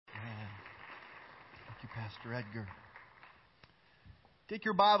Pastor Edgar. Take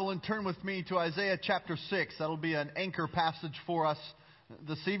your Bible and turn with me to Isaiah chapter 6. That'll be an anchor passage for us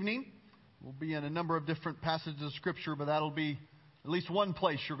this evening. We'll be in a number of different passages of Scripture, but that'll be at least one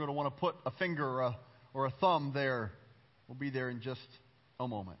place you're going to want to put a finger or a thumb there. We'll be there in just a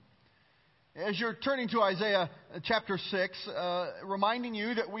moment. As you're turning to Isaiah chapter 6, reminding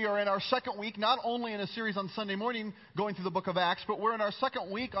you that we are in our second week, not only in a series on Sunday morning going through the book of Acts, but we're in our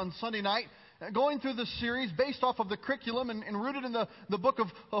second week on Sunday night going through this series based off of the curriculum and rooted in the book of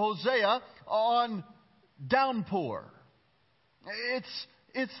Hosea on downpour.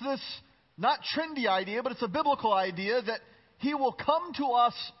 It's this not trendy idea, but it's a biblical idea that He will come to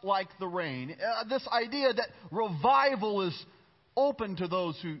us like the rain. This idea that revival is open to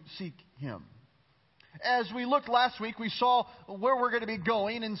those who seek Him. As we looked last week, we saw where we're going to be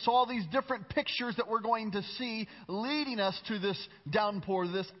going and saw these different pictures that we're going to see leading us to this downpour,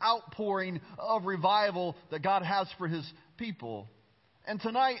 this outpouring of revival that God has for His people. And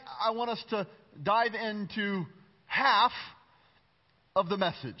tonight, I want us to dive into half of the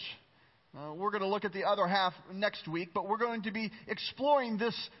message. We're going to look at the other half next week, but we're going to be exploring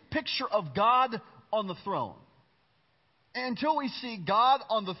this picture of God on the throne. And until we see God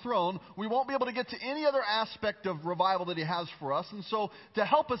on the throne, we won't be able to get to any other aspect of revival that He has for us. And so, to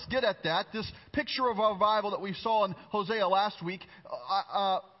help us get at that, this picture of revival that we saw in Hosea last week,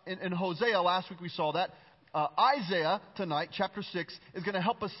 in Hosea last week we saw that, Isaiah tonight, chapter 6, is going to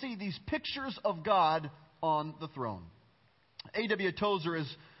help us see these pictures of God on the throne. A.W. Tozer is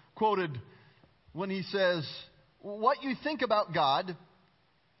quoted when he says, "What you think about God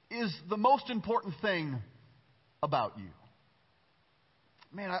is the most important thing about you."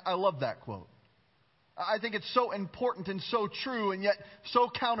 Man, I love that quote. I think it's so important and so true and yet so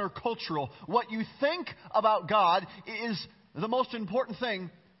countercultural. What you think about God is the most important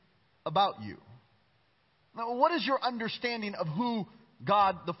thing about you. Now, what is your understanding of who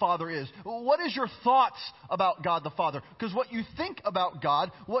God the Father is? What is your thoughts about God the Father? Because what you think about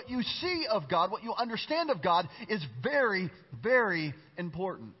God, what you see of God, what you understand of God is very, very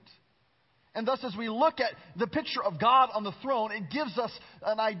important. And thus, as we look at the picture of God on the throne, it gives us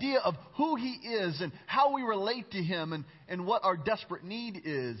an idea of who He is and how we relate to Him and what our desperate need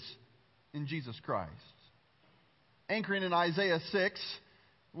is in Jesus Christ. Anchoring in Isaiah 6,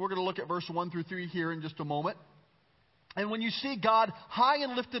 we're going to look at verse 1 through 3 here in just a moment. And when you see God high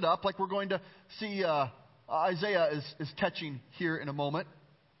and lifted up, like we're going to see Isaiah is catching here in a moment,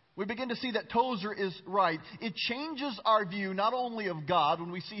 we begin to see that Tozer is right. It changes our view not only of God when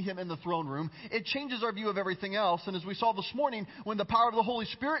we see Him in the throne room, it changes our view of everything else. And as we saw this morning, when the power of the Holy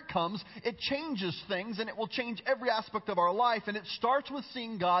Spirit comes, it changes things and it will change every aspect of our life. And it starts with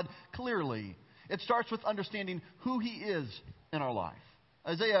seeing God clearly. It starts with understanding who He is in our life.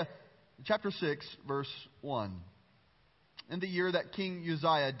 Isaiah chapter 6, verse 1. In the year that King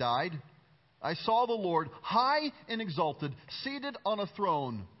Uzziah died, I saw the Lord high and exalted, seated on a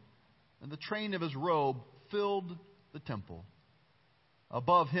throne, and the train of His robe filled the temple.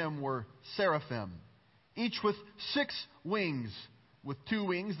 Above Him were seraphim, each with 6 wings. With 2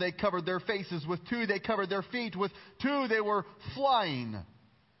 wings they covered their faces, with 2 they covered their feet, with 2 they were flying.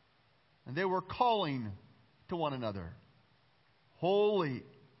 And they were calling to one another, "Holy,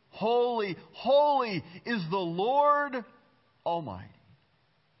 holy, holy is the Lord Almighty.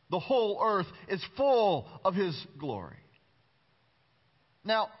 The whole earth is full of His glory."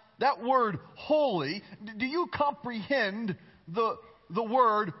 Now, that word holy, do you comprehend the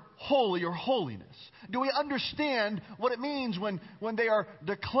word holy or holiness? Do we understand what it means when they are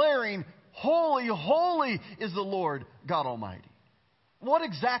declaring, "Holy, holy is the Lord God Almighty"? What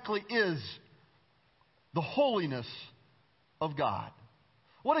exactly is the holiness of God?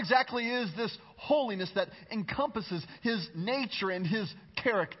 What exactly is this holiness that encompasses His nature and His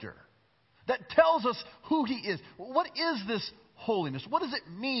character? That tells us who He is. What is this holiness? What does it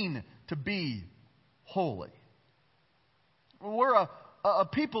mean to be holy? We're a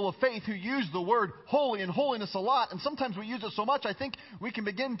people of faith who use the word holy and holiness a lot. And sometimes we use it so much, I think we can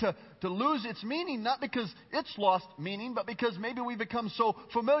begin to lose its meaning. Not because it's lost meaning, but because maybe we become so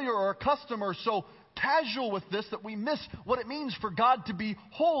familiar or accustomed or so casual with this that we miss what it means for God to be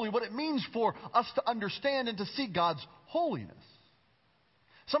holy, what it means for us to understand and to see God's holiness.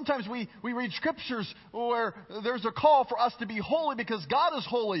 Sometimes we read scriptures where there's a call for us to be holy because God is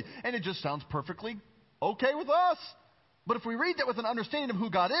holy, and it just sounds perfectly okay with us. But if we read that with an understanding of who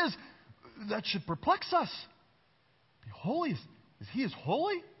God is, that should perplex us. Holy? He is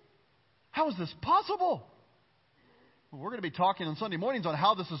holy? How is this possible? We're going to be talking on Sunday mornings on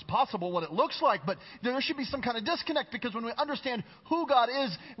how this is possible, what it looks like, but there should be some kind of disconnect, because when we understand who God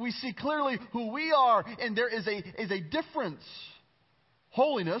is, we see clearly who we are, and there is a difference.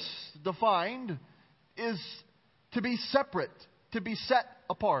 Holiness, defined, is to be separate, to be set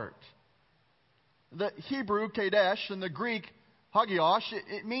apart. The Hebrew, kadesh, and the Greek, hagios,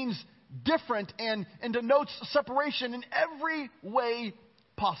 it means different and denotes separation in every way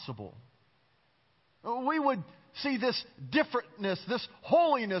possible. We would see this differentness, this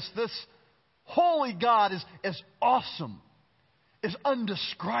holiness, this holy God as awesome, as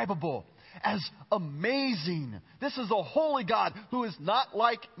undescribable, as amazing. This is a holy God who is not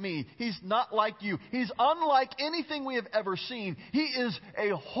like me. He's not like you. He's unlike anything we have ever seen. He is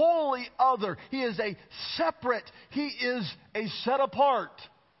a holy other. He is a separate. He is a set apart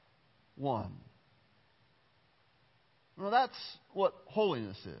one. Well, that's what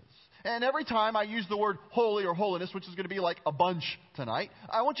holiness is. And every time I use the word holy or holiness, which is going to be like a bunch tonight,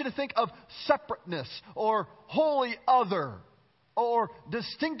 I want you to think of separateness or holy other or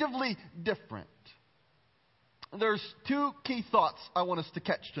distinctively different. There's two key thoughts I want us to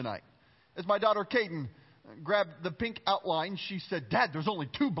catch tonight. As my daughter Kaden grabbed the pink outline, she said, "Dad, there's only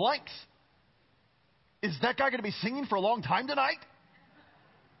 2 blanks. Is that guy going to be singing for a long time tonight?"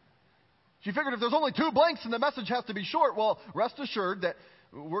 She figured if there's only 2 blanks and the message has to be short, well, rest assured that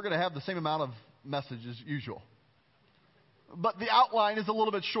we're going to have the same amount of message as usual. But the outline is a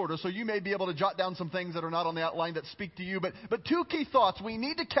little bit shorter, so you may be able to jot down some things that are not on the outline that speak to you. But 2 key thoughts we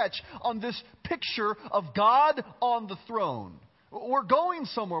need to catch on this picture of God on the throne. We're going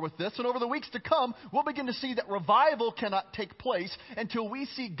somewhere with this, and over the weeks to come, we'll begin to see that revival cannot take place until we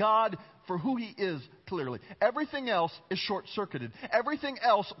see God for who He is clearly. Everything else is short-circuited. Everything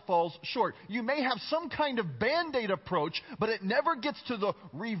else falls short. You may have some kind of Band-Aid approach, but it never gets to the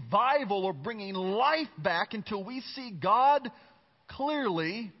revival or bringing life back until we see God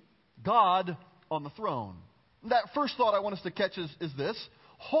clearly, God on the throne. That first thought I want us to catch is this.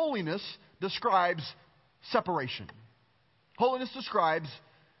 Holiness describes separation. Holiness describes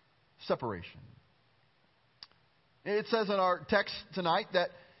separation. It says in our text tonight that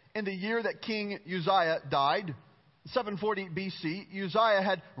in the year that King Uzziah died, 740 BC, Uzziah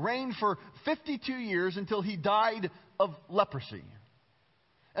had reigned for 52 years until he died of leprosy.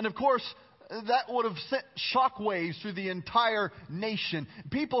 And of course, that would have sent shockwaves through the entire nation.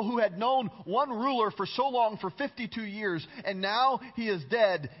 People who had known one ruler for so long, for 52 years, and now he is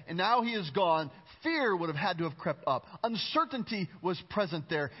dead, and now he is gone. Fear would have had to have crept up. Uncertainty was present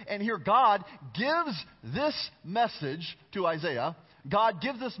there. And here God gives this message to Isaiah. God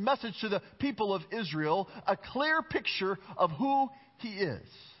gives this message to the people of Israel, a clear picture of who He is.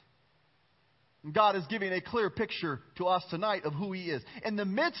 God is giving a clear picture to us tonight of who He is. In the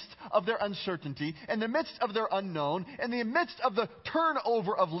midst of their uncertainty, in the midst of their unknown, in the midst of the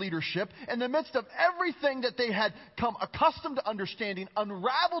turnover of leadership, in the midst of everything that they had come accustomed to understanding,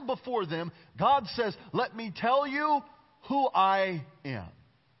 unraveled before them, God says, "Let me tell you who I am."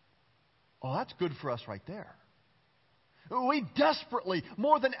 Oh, that's good for us right there. We desperately,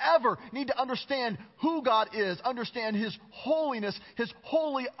 more than ever, need to understand who God is, understand His holiness, His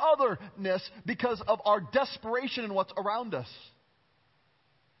holy otherness, because of our desperation in what's around us.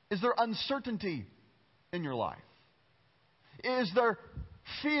 Is there uncertainty in your life? Is there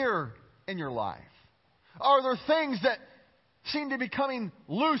fear in your life? Are there things that seem to be coming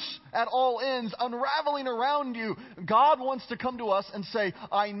loose at all ends, unraveling around you? God wants to come to us and say,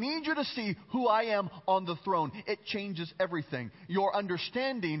 "I need you to see who I am on the throne." It changes everything. Your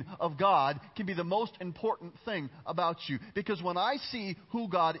understanding of God can be the most important thing about you. Because when I see who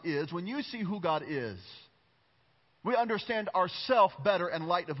God is, when you see who God is, we understand ourselves better in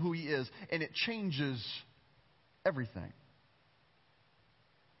light of who He is. And it changes everything.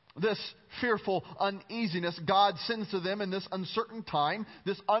 This fearful uneasiness God sends to them in this uncertain time,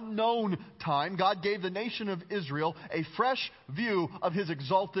 this unknown time. God gave the nation of Israel a fresh view of His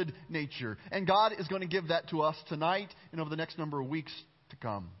exalted nature. And God is going to give that to us tonight and over the next number of weeks to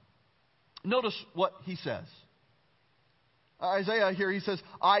come. Notice what He says. Isaiah here, he says,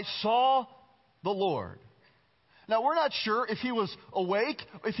 "I saw the Lord." Now, we're not sure if he was awake,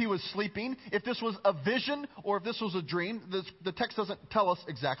 if he was sleeping, if this was a vision or if this was a dream. The text doesn't tell us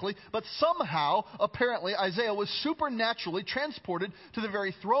exactly. But somehow, apparently, Isaiah was supernaturally transported to the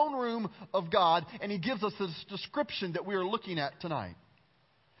very throne room of God. And he gives us this description that we are looking at tonight.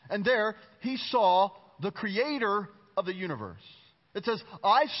 And there, he saw the Creator of the universe. It says,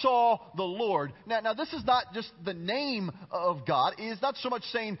 "I saw the Lord." Now, this is not just the name of God. It is not so much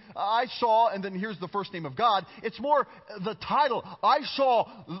saying, "I saw," and then here's the first name of God. It's more the title. I saw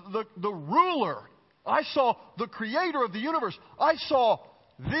the ruler I saw the Creator of the universe. I saw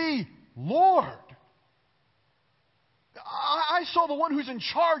the Lord. I saw the one who's in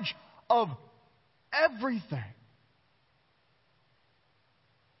charge of everything.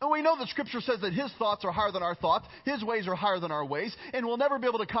 And we know that Scripture says that His thoughts are higher than our thoughts. His ways are higher than our ways. And we'll never be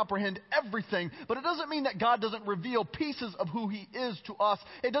able to comprehend everything. But it doesn't mean that God doesn't reveal pieces of who He is to us.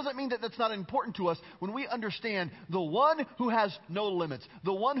 It doesn't mean that that's not important to us when we understand the one who has no limits,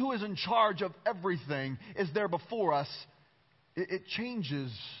 the one who is in charge of everything is there before us. It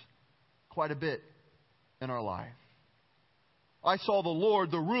changes quite a bit in our life. I saw the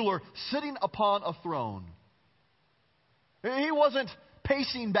Lord, the ruler, sitting upon a throne. He wasn't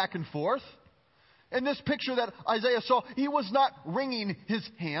pacing back and forth. In this picture that Isaiah saw, he was not wringing his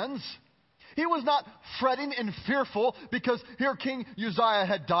hands. He was not fretting and fearful because here King Uzziah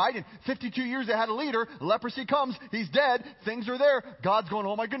had died. In 52 years they had a leader. Leprosy comes. He's dead. Things are there. God's going,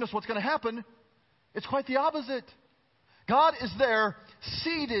 oh my goodness, what's going to happen? It's quite the opposite. God is there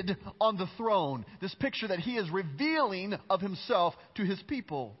seated on the throne. This picture that He is revealing of Himself to His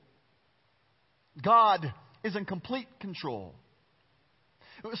people. God is in complete control.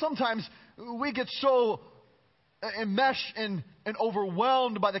 Sometimes we get so enmeshed and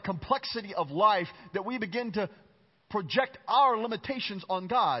overwhelmed by the complexity of life that we begin to project our limitations on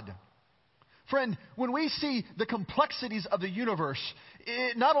God. Friend, when we see the complexities of the universe,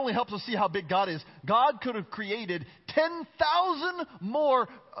 it not only helps us see how big God is, God could have created 10,000 more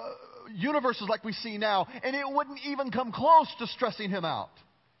universes like we see now, and it wouldn't even come close to stressing Him out.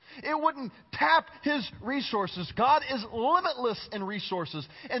 It wouldn't tap His resources. God is limitless in resources.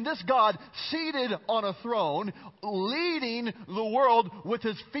 And this God, seated on a throne, leading the world with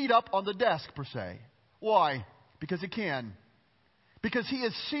His feet up on the desk, per se. Why? Because He can. Because He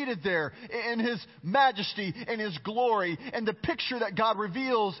is seated there in His majesty and His glory. And the picture that God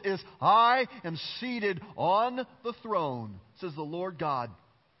reveals is, I am seated on the throne, says the Lord God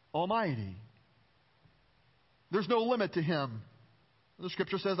Almighty. There's no limit to Him. The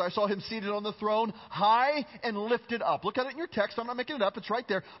Scripture says, I saw Him seated on the throne, high and lifted up. Look at it in your text. I'm not making it up. It's right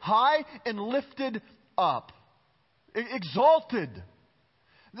there. High and lifted up. Exalted.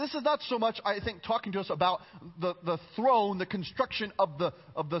 This is not so much, I think, talking to us about the throne, the construction of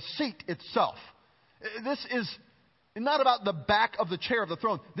the seat itself. This is not about the back of the chair of the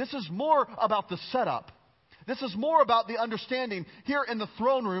throne. This is more about the setup. This is more about the understanding. Here in the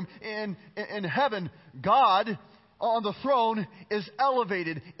throne room in heaven, God on the throne is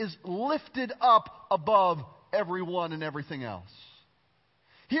elevated, is lifted up above everyone and everything else.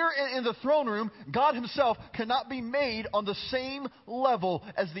 Here in the throne room, God Himself cannot be made on the same level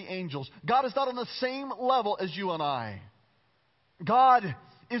as the angels. God is not on the same level as you and I. God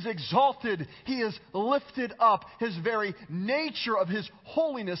is exalted. He is lifted up. His very nature of His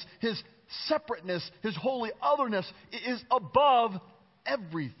holiness, His separateness, His holy otherness is above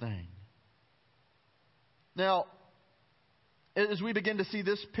everything. Now, as we begin to see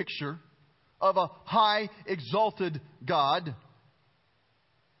this picture of a high, exalted God,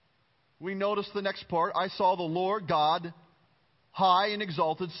 we notice the next part. I saw the Lord God, high and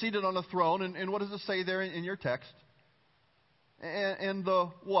exalted, seated on a throne. And what does it say there in your text? And the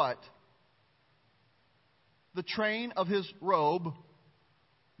what? The train of His robe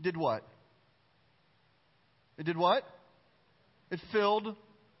did what? It did what? It filled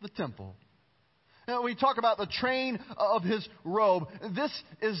the temple. Now, we talk about the train of His robe. This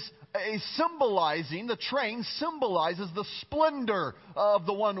is the train symbolizes the splendor of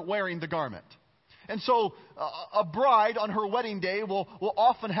the one wearing the garment. And so a bride on her wedding day will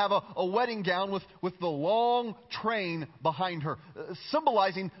often have a wedding gown with the long train behind her,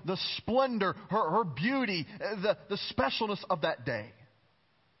 symbolizing the splendor, her beauty, the specialness of that day.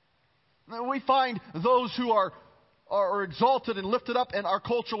 We find those who are exalted and lifted up in our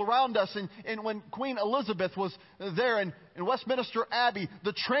culture around us. And when Queen Elizabeth was there in Westminster Abbey,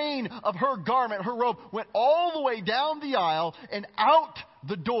 the train of her garment, her robe, went all the way down the aisle and out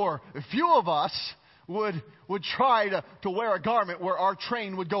the door. Few of us would try to wear a garment where our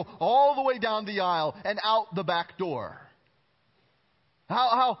train would go all the way down the aisle and out the back door.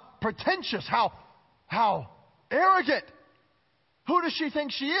 How pretentious, how arrogant. Who does she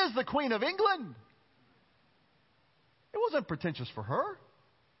think she is, the Queen of England? It wasn't pretentious for her.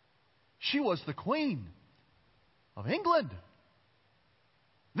 She was the Queen of England.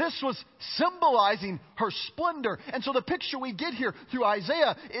 This was symbolizing her splendor. And so the picture we get here through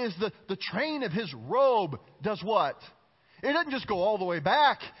Isaiah is the train of His robe does what? It doesn't just go all the way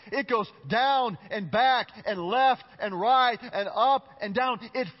back. It goes down and back and left and right and up and down.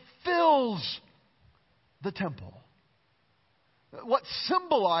 It fills the temple. what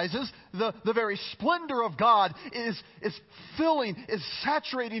symbolizes the very splendor of God is filling, is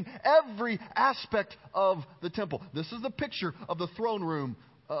saturating every aspect of the temple. This is the picture of the throne room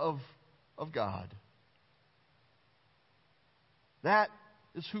of God. That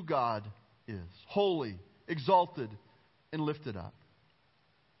is who God is. Holy, exalted, and lifted up.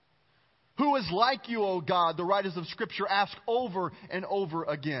 Who is like you, O God? The writers of Scripture ask over and over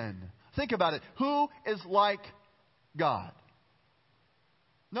again. Think about it. Who is like God?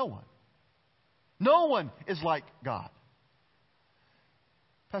 No one. No one is like God.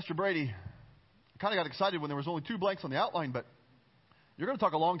 Pastor Brady kind of got excited when there was only 2 blanks on the outline, but you're going to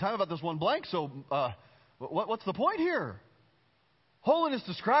talk a long time about this one blank, so what's the point here? Holiness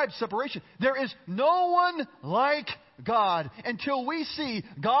describes separation. There is no one like God. Until we see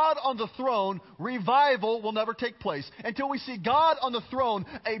God on the throne, revival will never take place. Until we see God on the throne,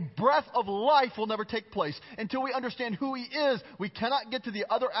 a breath of life will never take place. Until we understand who He is, we cannot get to the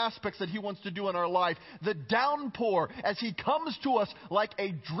other aspects that He wants to do in our life. The downpour, as He comes to us like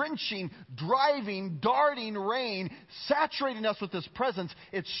a drenching, driving, darting rain, saturating us with His presence,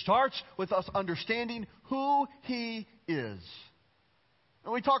 it starts with us understanding who He is.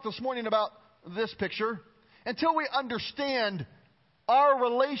 And we talked this morning about this picture. Until we understand our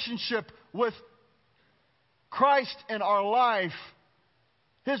relationship with Christ in our life,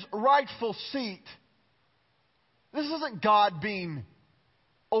 His rightful seat, this isn't God being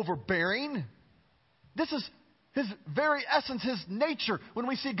overbearing. This is His very essence, His nature. When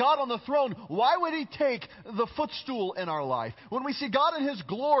we see God on the throne, why would He take the footstool in our life? When we see God in His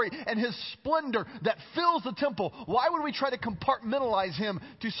glory and His splendor that fills the temple, why would we try to compartmentalize Him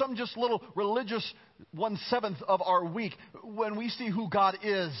to some just little religious 1/7 of our week? When we see who God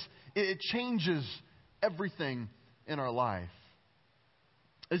is, it changes everything in our life.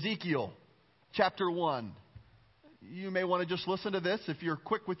 Ezekiel chapter 1. You may want to just listen to this. If you're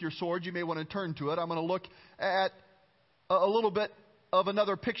quick with your sword, you may want to turn to it. I'm going to look at a little bit of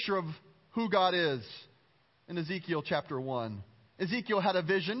another picture of who God is in Ezekiel chapter 1. Ezekiel had a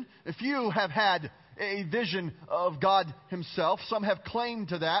vision. A few have had a vision of God Himself. Some have claimed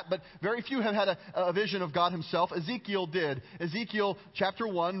to that, but very few have had a vision of God Himself. Ezekiel did. Ezekiel chapter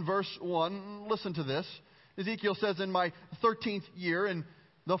 1, verse 1. Listen to this. Ezekiel says, in my 13th year, in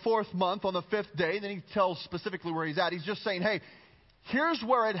the 4th month, on the 5th day, then he tells specifically where he's at. He's just saying, hey, here's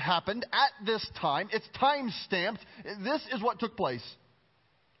where it happened at this time. It's time stamped. This is what took place.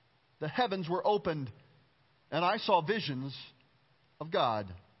 The heavens were opened, and I saw visions of God.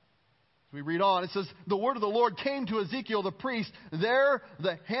 We read on. It says, the word of the Lord came to Ezekiel the priest. There,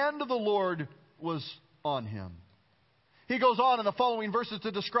 the hand of the Lord was on him. He goes on in the following verses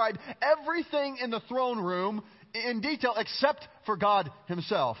to describe everything in the throne room in detail except for God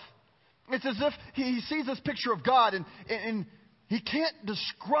Himself. It's as if he sees this picture of God and he can't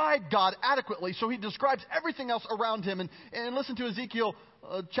describe God adequately, so he describes everything else around him. And listen to Ezekiel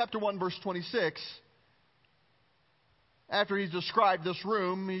chapter 1, verse 26. After he's described this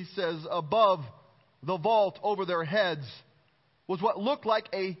room, he says, above the vault over their heads was what looked like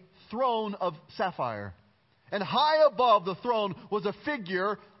a throne of sapphire. And high above the throne was a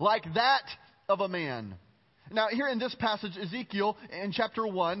figure like that of a man. Now, here in this passage, Ezekiel, in chapter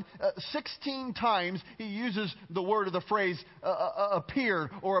 1, 16 times he uses the word or the phrase appear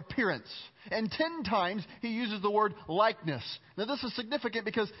or appearance. And 10 times he uses the word likeness. Now, this is significant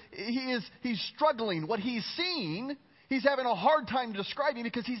because he's struggling. What he's seeing, he's having a hard time describing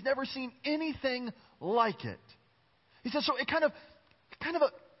because he's never seen anything like it. He says, so it kind of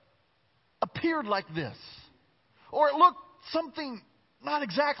appeared like this. Or it looked something, not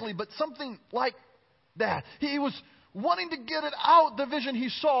exactly, but something like that. He was wanting to get it out, the vision he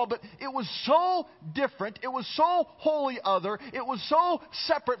saw, but it was so different. It was so wholly other. It was so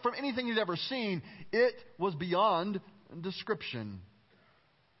separate from anything he'd ever seen. It was beyond description.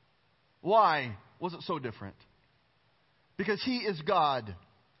 Why was it so different? Because He is God.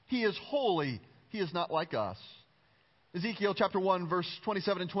 He is holy. He is not like us. Ezekiel chapter 1, verse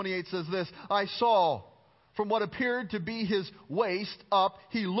 27 and 28 says this, I saw from what appeared to be His waist up,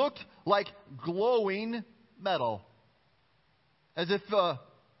 He looked like glowing metal, as if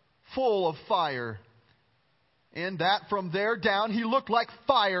full of fire. And that from there down, He looked like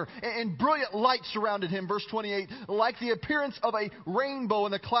fire, and brilliant light surrounded Him. Verse 28, like the appearance of a rainbow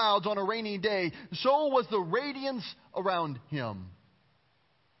in the clouds on a rainy day, so was the radiance around Him.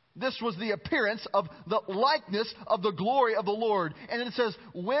 This was the appearance of the likeness of the glory of the Lord. And it says,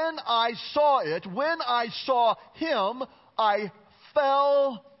 when I saw it, when I saw Him, I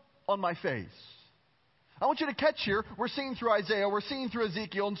fell on my face. I want you to catch here, we're seeing through Isaiah, we're seeing through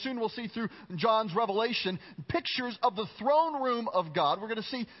Ezekiel, and soon we'll see through John's Revelation, pictures of the throne room of God. We're going to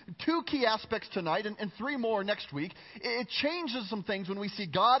see 2 key aspects tonight and 3 more next week. It changes some things when we see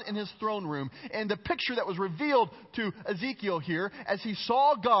God in his throne room. And the picture that was revealed to Ezekiel here, as he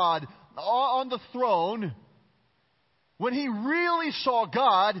saw God on the throne, when he really saw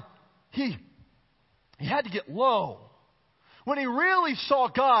God, he had to get low. When he really saw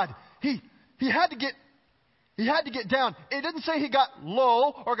God, he had to get down. It didn't say he got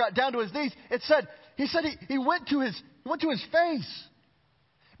low or got down to his knees. He said he went to his face.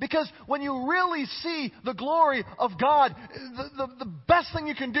 Because when you really see the glory of God, the best thing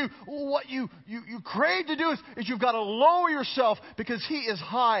you can do, what you crave to do is you've got to lower yourself because he is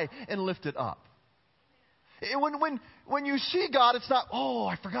high and lifted up. When you see God, it's not, oh,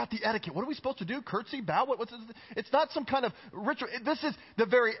 I forgot the etiquette. What are we supposed to do? Curtsy, bow? What's this? It's not some kind of ritual. This is the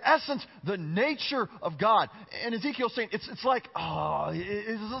very essence, the nature of God. And Ezekiel's saying it's like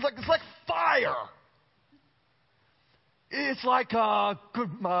fire. It's like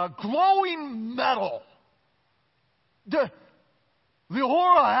glowing metal. The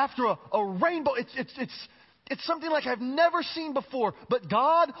aura after a rainbow. It's something like I've never seen before. But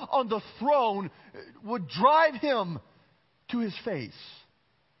God on the throne would drive him to his face.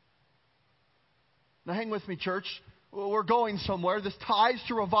 Now hang with me, church. We're going somewhere. This ties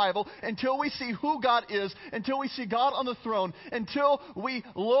to revival. Until we see who God is, until we see God on the throne, until we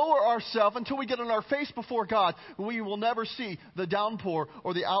lower ourselves, until we get on our face before God, we will never see the downpour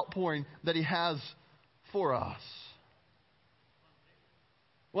or the outpouring that he has for us.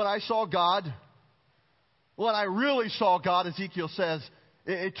 When I saw God, when I really saw God, Ezekiel says,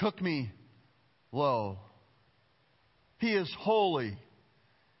 it took me low. He is holy.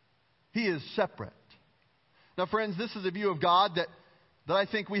 He is separate. Now, friends, this is a view of God that I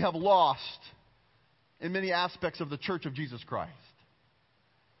think we have lost in many aspects of the Church of Jesus Christ.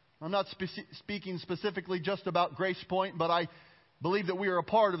 I'm not speaking specifically just about Grace Point, but I believe that we are a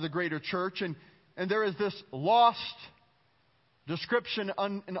part of the greater church, and there is this lost description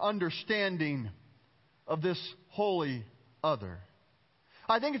and understanding of this holy other.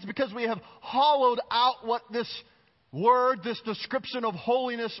 I think it's because we have hollowed out what this word, this description of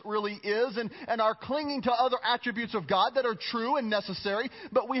holiness really is, and are clinging to other attributes of God that are true and necessary,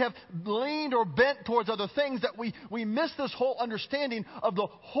 but we have leaned or bent towards other things that we miss this whole understanding of the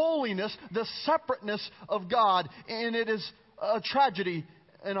holiness, the separateness of God, and it is a tragedy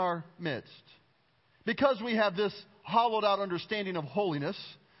in our midst. Because we have this hollowed out understanding of holiness,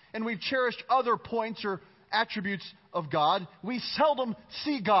 and we've cherished other points or attributes of God, we seldom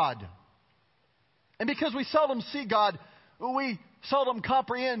see God. And because we seldom see God, we seldom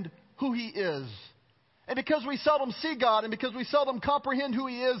comprehend who he is. And because we seldom see God, and because we seldom comprehend who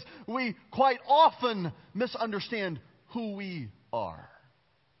he is, we quite often misunderstand who we are.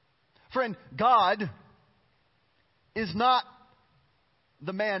 Friend, God is not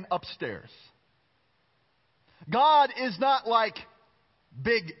the man upstairs. God is not like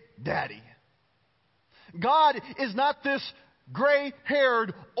Big Daddy. God is not this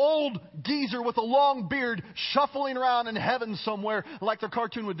gray-haired old geezer with a long beard shuffling around in heaven somewhere like the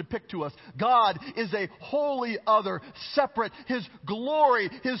cartoon would depict to us. God is a holy other, separate. His glory,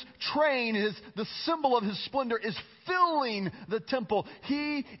 his train, the symbol of his splendor is filling the temple.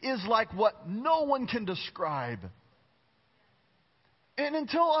 He is like what no one can describe. And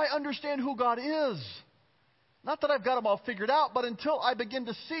until I understand who God is, not that I've got him all figured out, but until I begin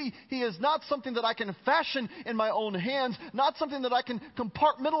to see he is not something that I can fashion in my own hands, not something that I can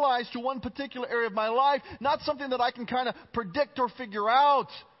compartmentalize to one particular area of my life, not something that I can kind of predict or figure out.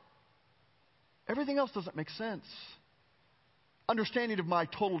 Everything else doesn't make sense. Understanding of my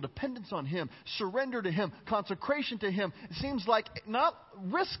total dependence on him, surrender to him, consecration to him, it seems like not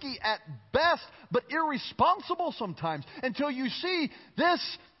risky at best, but irresponsible sometimes, until you see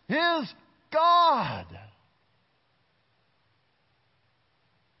this is God.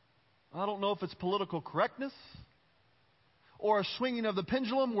 I don't know if it's political correctness or a swinging of the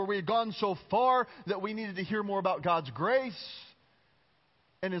pendulum where we had gone so far that we needed to hear more about God's grace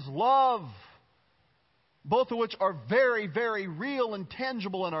and his love, both of which are very, very real and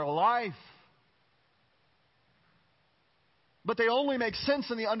tangible in our life. But they only make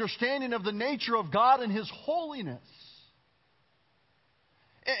sense in the understanding of the nature of God and his holiness.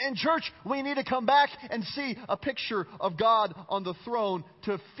 In church, we need to come back and see a picture of God on the throne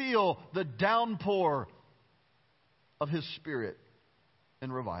to feel the downpour of his Spirit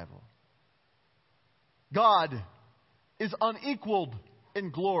in revival. God is unequaled in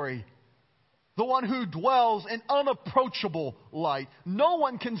glory. the one who dwells in unapproachable light. No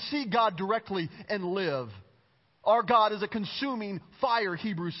one can see God directly and live. Our God is a consuming fire,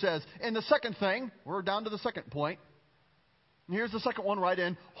 Hebrews says. And the second thing, we're down to the second point. And here's the second one right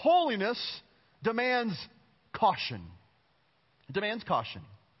in. Holiness demands caution. It demands caution.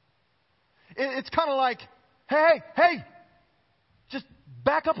 It's kind of like, hey, just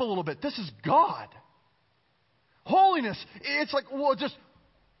back up a little bit. This is God. Holiness, it's like, well, just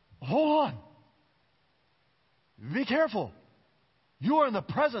hold on. Be careful. You are in the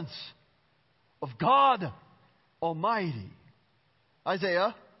presence of God Almighty.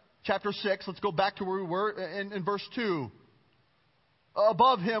 Isaiah chapter 6, let's go back to where we were in verse 2.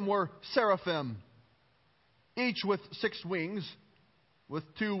 Above him were seraphim, each with 6 wings. With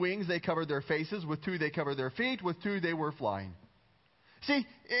 2 wings they covered their faces, with 2 they covered their feet, with 2 they were flying. See,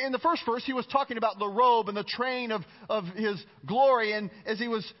 in the first verse, he was talking about the robe and the train of his glory. And as he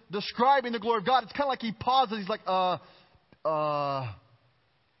was describing the glory of God, it's kind of like he pauses. He's like, okay, I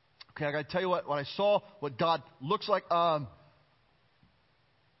got to tell you what I saw, what God looks like. Let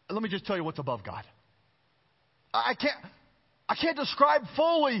me just tell you what's above God. I can't describe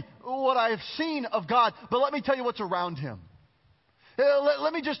fully what I have seen of God, but let me tell you what's around him.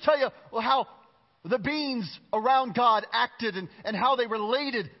 Let me just tell you how the beings around God acted and how they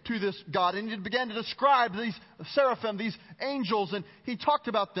related to this God. And he began to describe these seraphim, these angels, and he talked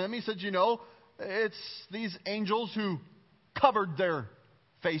about them. He said, it's these angels who covered their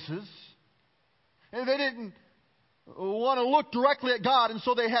faces. And they didn't want to look directly at God, and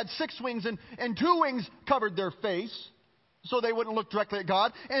so they had 6 wings, and 2 wings covered their face, so they wouldn't look directly at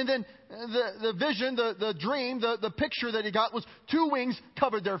God. And then the vision, the dream, the picture that he got was 2 wings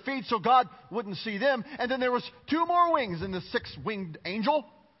covered their feet, so God wouldn't see them. And then there was 2 more wings in the 6-winged angel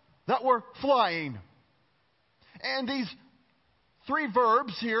that were flying. And these 3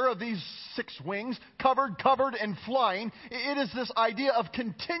 verbs here of these 6 wings, covered, and flying. It is this idea of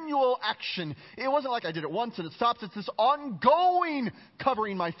continual action. It wasn't like I did it once and it stops. It's this ongoing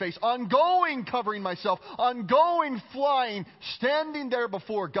covering my face, ongoing covering myself, ongoing flying, standing there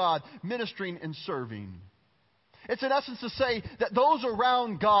before God, ministering and serving. It's in essence to say that those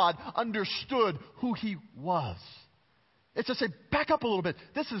around God understood who He was. It's to say, back up a little bit.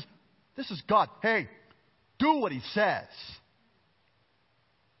 This is God. Hey, do what He says.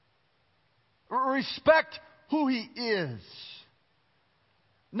 Respect who He is.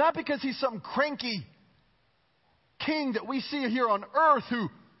 Not because He's some cranky king that we see here on earth who,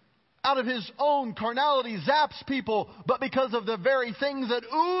 out of His own carnality, zaps people, but because of the very things that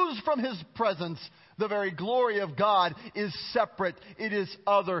ooze from His presence. The very glory of God is separate. It is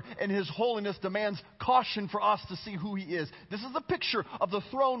other. And His holiness demands caution for us to see who He is. This is the picture of the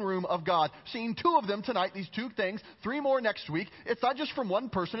throne room of God. Seeing 2 of them tonight, these 2 things, 3 more next week. It's not just from one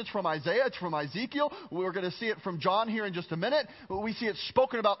person. It's from Isaiah. It's from Ezekiel. We're going to see it from John here in just a minute. We see it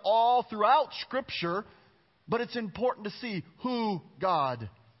spoken about all throughout Scripture. But it's important to see who God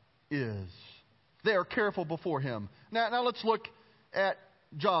is. They are careful before Him. Now let's look at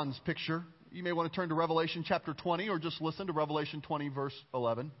John's picture. You may want to turn to Revelation chapter 20 or just listen to Revelation 20 verse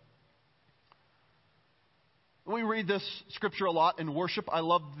 11. We read this scripture a lot in worship. I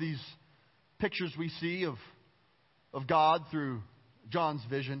love these pictures we see of God through John's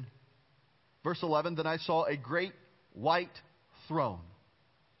vision. Verse 11, then I saw a great white throne.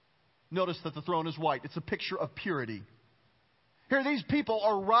 Notice that the throne is white. It's a picture of purity. Here, these people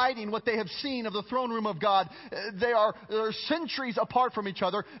are writing what they have seen of the throne room of God. They're centuries apart from each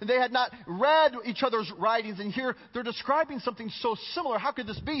other. They had not read each other's writings. And here, they're describing something so similar. How could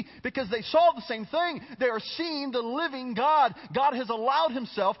this be? Because they saw the same thing. They are seeing the living God. God has allowed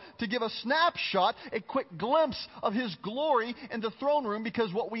Himself to give a snapshot, a quick glimpse of His glory in the throne room,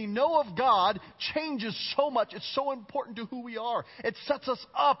 because what we know of God changes so much. It's so important to who we are. It sets us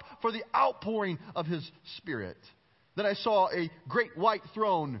up for the outpouring of His Spirit. Then I saw a great white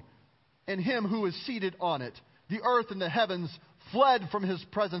throne, and Him who is seated on it. The earth and the heavens fled from His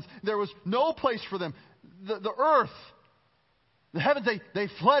presence. There was no place for them. The earth, the heavens, they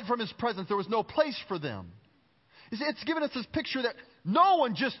fled from His presence. There was no place for them. You see, it's given us this picture that no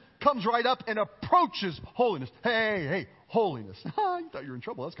one just comes right up and approaches holiness. Hey, holiness. You thought you were in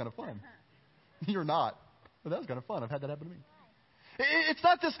trouble. That's kind of fun. You're not. But that was kind of fun. I've had that happen to me. It's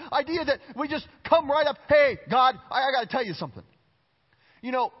not this idea that we just come right up, hey, God, I got to tell you something.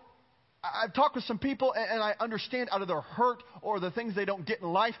 I've talked with some people, and I understand out of their hurt or the things they don't get in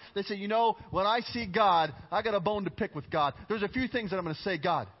life, they say, when I see God, I got a bone to pick with God. There's a few things that I'm going to say,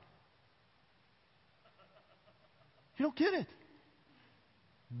 God. You don't get it.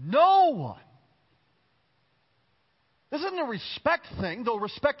 No one. This isn't a respect thing, though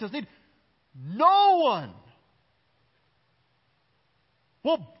respect is needed. no one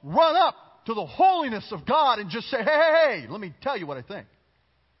will run up to the holiness of God and just say, hey, let me tell you what I think.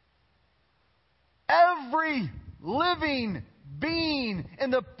 Every living being in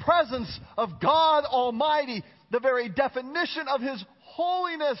the presence of God Almighty, the very definition of His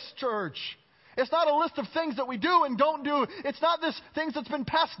holiness, church. It's not a list of things that we do and don't do. It's not this things that's been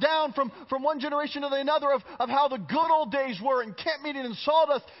passed down from one generation to the another of how the good old days were and camp meeting and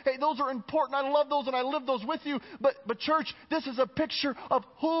sawdust. Hey, those are important. I love those and I live those with you. But church, this is a picture of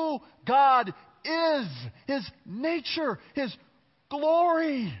who God is. His nature, His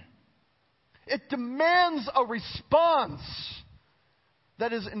glory. It demands a response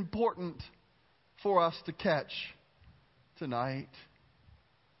that is important for us to catch tonight.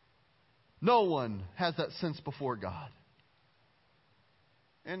 No one has that sense before God.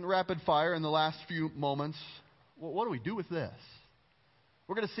 In rapid fire, in the last few moments, what do we do with this?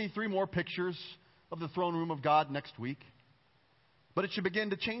 We're going to see 3 more pictures of the throne room of God next week. But it should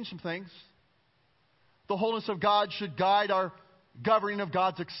begin to change some things. The holiness of God should guide our governing of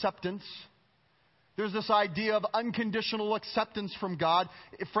God's acceptance. There's this idea of unconditional acceptance from God.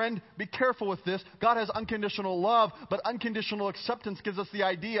 Friend, be careful with this. God has unconditional love, but unconditional acceptance gives us the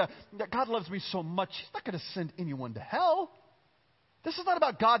idea that God loves me so much, He's not going to send anyone to hell. This is not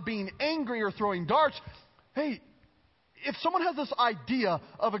about God being angry or throwing darts. Hey, if someone has this idea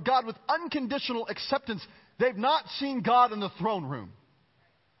of a God with unconditional acceptance, they've not seen God in the throne room.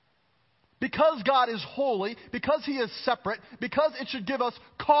 Because God is holy, because He is separate, because it should give us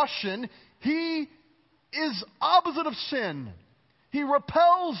caution, He is opposite of sin. He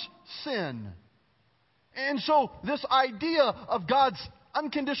repels sin. And so this idea of God's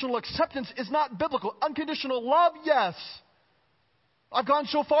unconditional acceptance is not biblical. Unconditional love, yes. I've gone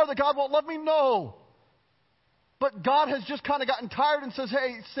so far that God won't love me, no. But God has just kind of gotten tired and says,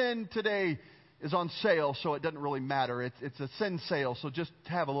 hey, sin today is on sale, so it doesn't really matter. It's a sin sale, so just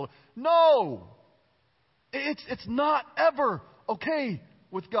have a little. No! It's not ever okay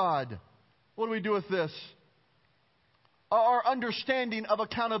with God. What do we do with this? Our understanding of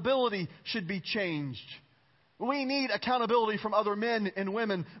accountability should be changed. We need accountability from other men and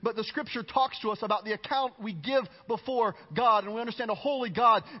women, but the Scripture talks to us about the account we give before God, and we understand a holy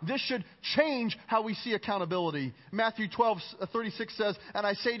God. This should change how we see accountability. Matthew 12:36 says, and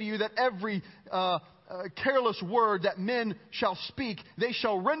I say to you that every careless word that men shall speak, they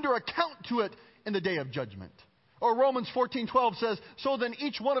shall render account to it in the day of judgment. Or Romans 14:12 says, so then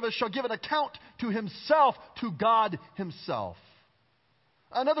each one of us shall give an account to himself, to God Himself.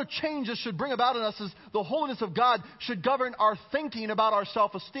 Another change this should bring about in us is the holiness of God should govern our thinking about our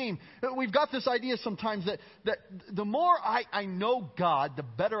self-esteem. We've got this idea sometimes that the more I know God, the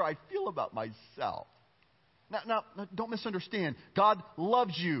better I feel about myself. Now, don't misunderstand. God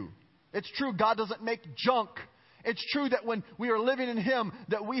loves you. It's true, God doesn't make junk. It's true that when we are living in Him,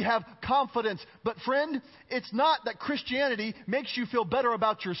 that we have confidence. But friend, it's not that Christianity makes you feel better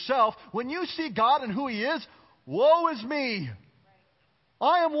about yourself. When you see God and who He is, woe is me.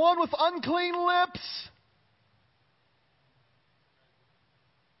 I am one with unclean lips.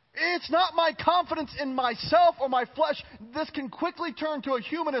 It's not my confidence in myself or my flesh. This can quickly turn to a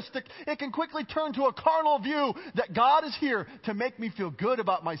humanistic, it can quickly turn to a carnal view that God is here to make me feel good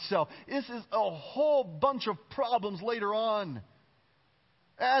about myself. This is a whole bunch of problems later on.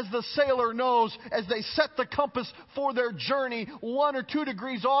 As the sailor knows, as they set the compass for their journey, 1 or 2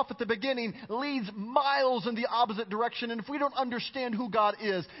 degrees off at the beginning leads miles in the opposite direction. And if we don't understand who God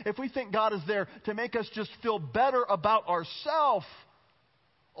is, if we think God is there to make us just feel better about ourselves,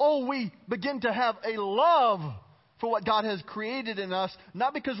 we begin to have a love for what God has created in us,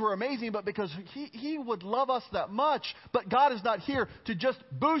 not because we're amazing, but because He would love us that much. But God is not here to just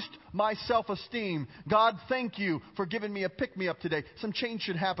boost my self-esteem. God, thank you for giving me a pick-me-up today. Some change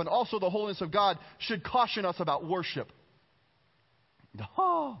should happen. Also, the holiness of God should caution us about worship.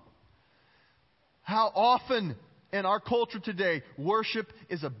 Oh, how often in our culture today, worship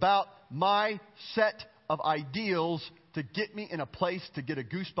is about my set of ideals to get me in a place to get a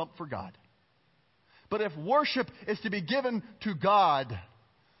goosebump for God. But if worship is to be given to God,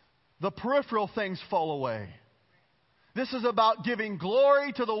 the peripheral things fall away. This is about giving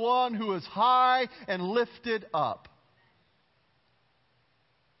glory to the one who is high and lifted up.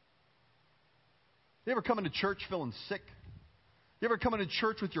 You ever come into church feeling sick? You ever come into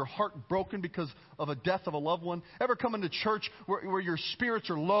church with your heart broken because of a death of a loved one? Ever come into church where your spirits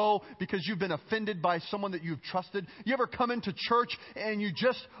are low because you've been offended by someone that you've trusted? You ever come into church and you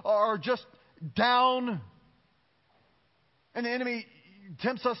just are just down, and the enemy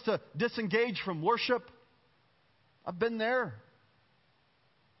tempts us to disengage from worship? I've been there.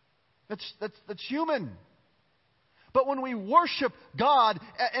 That's human. But when we worship God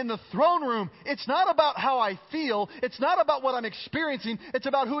in the throne room, it's not about how I feel. It's not about what I'm experiencing. It's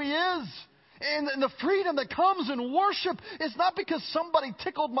about who He is. And the freedom that comes in worship is not because somebody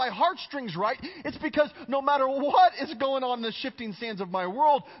tickled my heartstrings right. It's because no matter what is going on in the shifting sands of my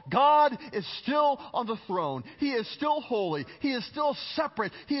world, God is still on the throne. He is still holy. He is still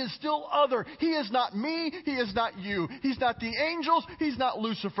separate. He is still other. He is not me. He is not you. He's not the angels. He's not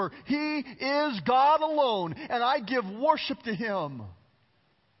Lucifer. He is God alone. And I give worship to Him.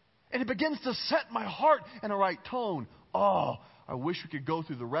 And it begins to set my heart in a right tone. Oh, I wish we could go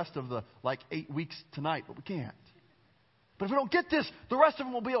through the rest of the 8 weeks tonight, but we can't. But if we don't get this, the rest of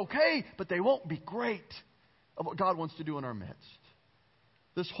them will be okay, but they won't be great of what God wants to do in our midst.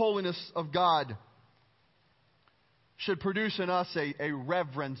 This holiness of God should produce in us a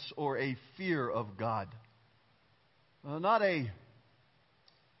reverence or a fear of God. Not a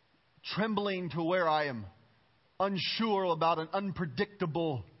trembling to where I am unsure about an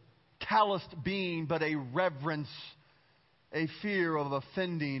unpredictable, calloused being, but a reverence, a fear of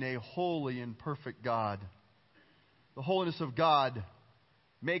offending a holy and perfect God. The holiness of God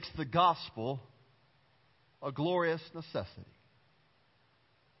makes the gospel a glorious necessity.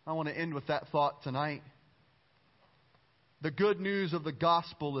 I want to end with that thought tonight. The good news of the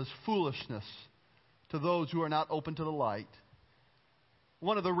gospel is foolishness to those who are not open to the light.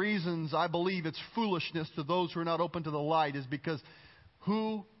 One of the reasons I believe it's foolishness to those who are not open to the light is because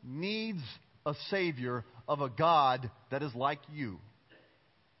who needs a Savior of a God that is like you?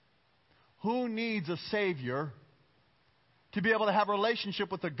 Who needs a Savior to be able to have a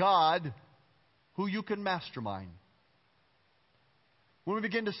relationship with a God who you can mastermind? When we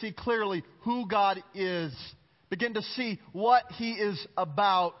begin to see clearly who God is, begin to see what He is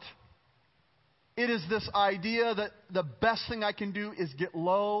about, it is this idea that the best thing I can do is get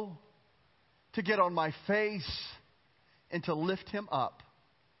low, to get on my face, and to lift Him up.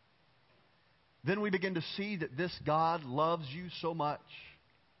 Then we begin to see that this God loves you so much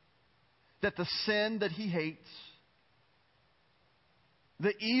that the sin that He hates,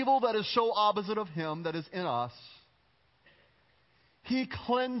 the evil that is so opposite of Him that is in us, He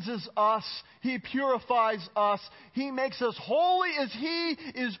cleanses us. He purifies us. He makes us holy as He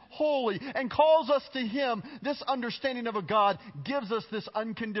is holy and calls us to Him. This understanding of a God gives us this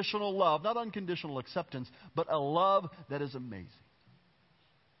unconditional love, not unconditional acceptance, but a love that is amazing.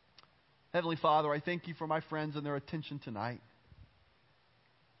 Heavenly Father, I thank You for my friends and their attention tonight.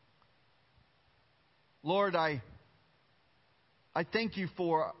 Lord, I thank You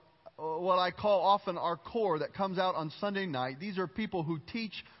for what I call often our core that comes out on Sunday night. These are people who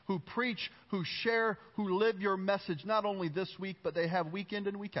teach, who preach, who share, who live Your message not only this week, but they have week in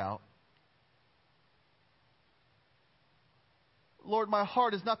and week out. Lord, my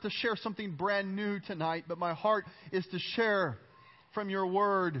heart is not to share something brand new tonight, but my heart is to share from Your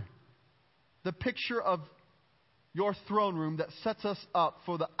Word the picture of Your throne room that sets us up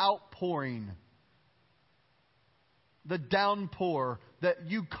for the outpouring, the downpour, that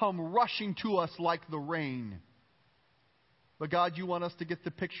You come rushing to us like the rain. But God, You want us to get the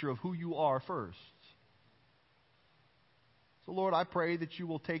picture of who You are first. So Lord, I pray that You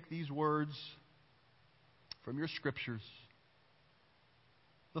will take these words from Your Scriptures,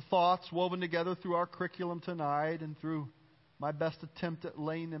 the thoughts woven together through our curriculum tonight and through my best attempt at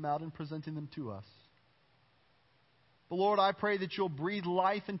laying them out and presenting them to us. But Lord, I pray that You'll breathe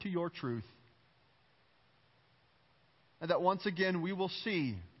life into Your truth. And that once again we will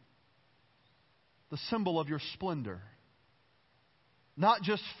see the symbol of Your splendor. Not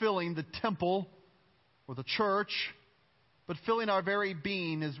just filling the temple or the church, but filling our very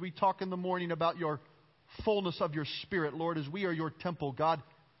being as we talk in the morning about Your fullness of Your Spirit. Lord, as we are Your temple, God,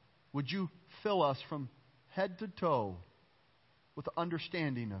 would You fill us from head to toe with the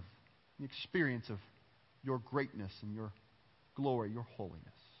understanding of the experience of Your greatness and Your glory, Your holiness.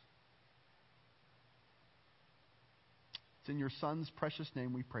 It's in Your Son's precious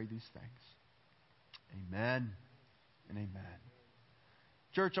name we pray these things. Amen and amen.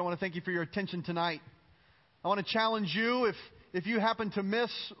 Church, I want to thank you for your attention tonight. I want to challenge you, if you happen to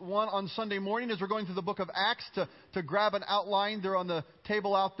miss one on Sunday morning as we're going through the book of Acts, to grab an outline. They're on the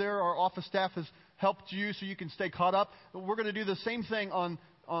table out there. Our office staff has helped you so you can stay caught up. We're going to do the same thing on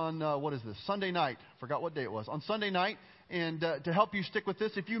what is this? Sunday night. Forgot what day it was. On Sunday night. And to help you stick with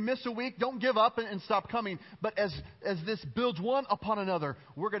this, if you miss a week, don't give up and stop coming. But as this builds one upon another,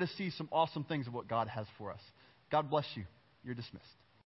 we're going to see some awesome things of what God has for us. God bless you. You're dismissed.